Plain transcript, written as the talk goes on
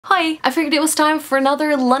Hi! I figured it was time for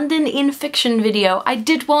another London in fiction video. I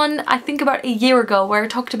did one, I think about a year ago, where I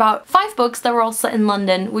talked about 5 books that were all set in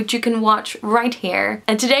London, which you can watch right here.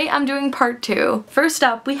 And today I'm doing part 2. First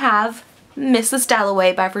up we have Mrs.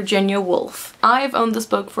 Dalloway by Virginia Woolf. I've owned this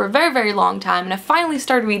book for a very long time and I finally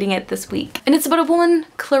started reading it this week. And it's about a woman,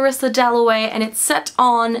 Clarissa Dalloway, and it's set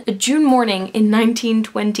on a June morning in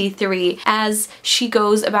 1923 as she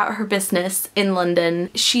goes about her business in London.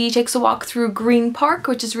 She takes a walk through Green Park,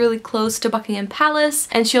 which is really close to Buckingham Palace,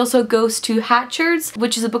 and she also goes to Hatchard's,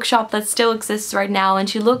 which is a bookshop that still exists right now, and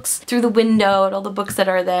she looks through the window at all the books that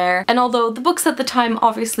are there. And although the books at the time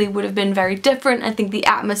obviously would have been very different, I think the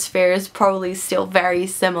atmosphere is probably still very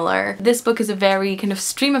similar. This book is a very kind of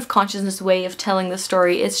stream of consciousness way of telling the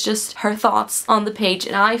story. It's just her thoughts on the page,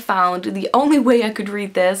 and I found the only way I could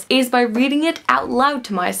read this is by reading it out loud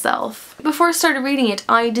to myself. Before I started reading it,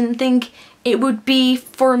 I didn't think it would be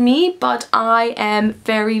for me, but I am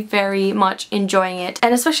very much enjoying it.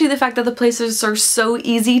 And especially the fact that the places are so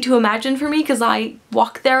easy to imagine for me because I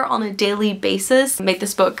walk there on a daily basis made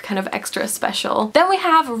this book kind of extra special. Then we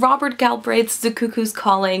have Robert Galbraith's The Cuckoo's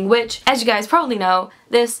Calling, which, as you guys probably know,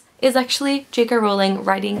 this is actually J.K. Rowling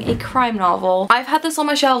writing a crime novel. I've had this on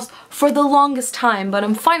my shelves for the longest time, but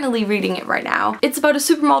I'm finally reading it right now. It's about a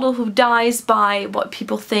supermodel who dies by what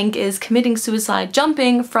people think is committing suicide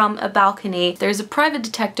jumping from a balcony. There's a private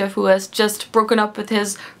detective who has just broken up with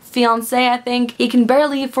his fiance, I think. He can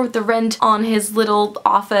barely afford the rent on his little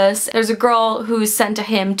office. There's a girl who's sent to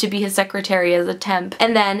him to be his secretary as a temp.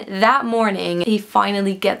 And then that morning, he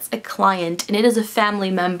finally gets a client, and it is a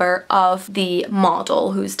family member of the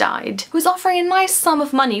model who's died, who's offering a nice sum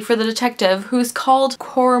of money for the detective, who's called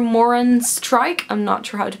Cormoran Strike, I'm not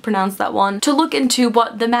sure how to pronounce that one, to look into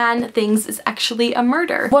what the man thinks is actually a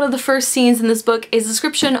murder. One of the first scenes in this book is a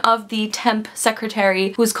description of the temp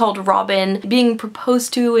secretary, who's called Robin, being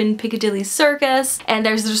proposed to in Piccadilly Circus, and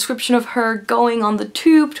there's a description of her going on the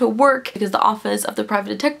tube to work because the office of the private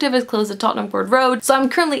detective is closed at Tottenham Court Road. So I'm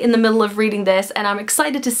currently in the middle of reading this and I'm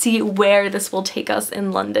excited to see where this will take us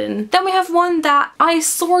in London. Then we have one that I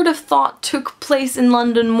sort of thought took place in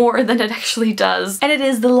London more than it actually does, and it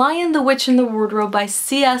is The Lion, the Witch and the Wardrobe by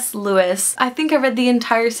C.S. Lewis. I think I read the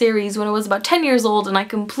entire series when I was about 10 years old and I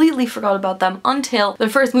completely forgot about them until the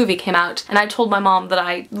first movie came out, and I told my mom that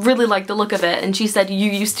I really liked the look of it and she said, "You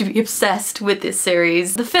used to be obsessed with this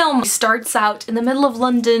series." The film starts out in the middle of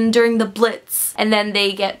London during the Blitz, and then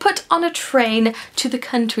they get put on a train to the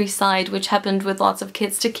countryside, which happened with lots of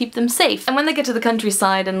kids to keep them safe. And when they get to the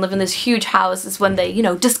countryside and live in this huge house is when they, you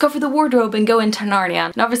know, discover the wardrobe and go into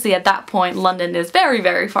Narnia. And obviously at that point London is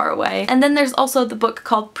very far away. And then there's also the book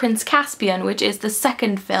called Prince Caspian, which is the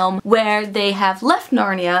second film where they have left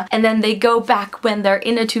Narnia and then they go back when they're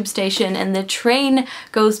in a tube station and the train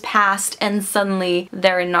goes past and suddenly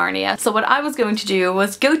they're in Narnia. So what I was going to do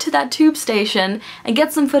was go to that tube station and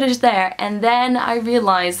get some footage there, and then I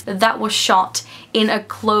realized that that was shot in a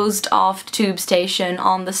closed off tube station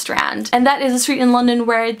on the Strand. And that is a street in London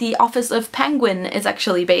where the office of Penguin is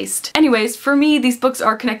actually based. Anyways, for me these books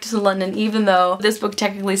are connected to London even though this book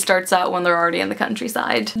technically starts out when they're already in the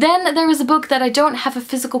countryside. Then there is a book that I don't have a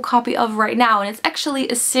physical copy of right now, and it's actually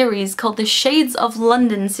a series called the Shades of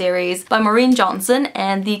London series by Maureen Johnson,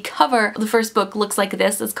 and the cover of the first book looks like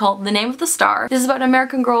this. It's called The Name of the Star. This is about an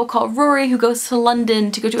American girl called Rory who goes to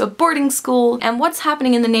London to go to a boarding school, and what's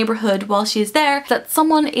happening in the neighborhood while she's there is that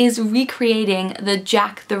someone is recreating the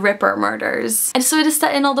Jack the Ripper murders. And so it is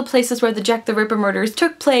set in all the places where the Jack the Ripper murders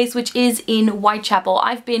took place, which is in Whitechapel.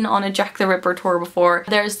 I've been on a Jack the Ripper tour before.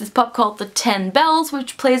 There's this pub called the 10 Bells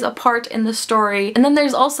which plays a part in the story, and then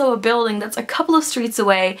there's also a building that's a couple of streets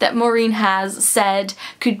away that Maureen has said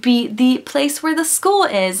could be the place where the school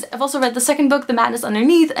is. I've also read the second book, The Madness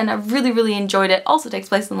Underneath, and I really enjoyed it. Also takes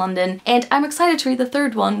place in London, and I'm excited to read the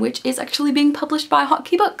third one, which is actually being published by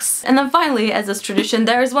Hotkey Books. And then finally, as is tradition,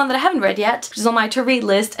 there is one that I haven't read yet, which is on my to read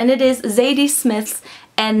list, and it is Zadie Smith's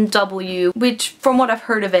NW, which from what I've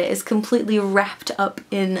heard of it is completely wrapped up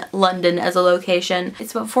in London as a location.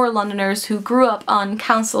 It's about 4 Londoners who grew up on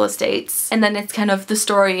council estates, and then it's kind of the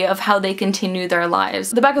story of how they continue their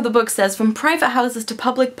lives. The back of the book says, "From private houses to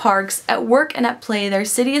public parks, at work and at play, their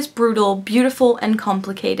city is brutal, beautiful and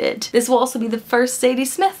complicated." This will also be the first Zadie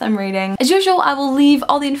Smith I'm reading. As usual, I will leave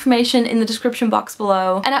all the information in the description box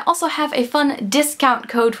below, and I also have a fun discount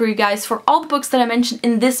code for you guys for all the books that I mentioned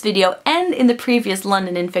in this video and in the previous London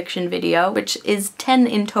London in Fiction video, which is 10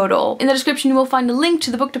 in total. In the description you will find a link to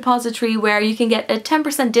the book depository where you can get a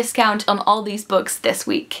 10% discount on all these books this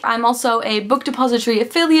week. I'm also a book depository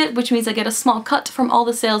affiliate, which means I get a small cut from all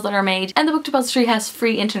the sales that are made, and the book depository has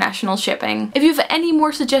free international shipping. If you have any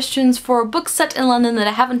more suggestions for books set in London that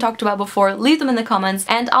I haven't talked about before, leave them in the comments,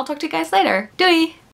 and I'll talk to you guys later. Doei!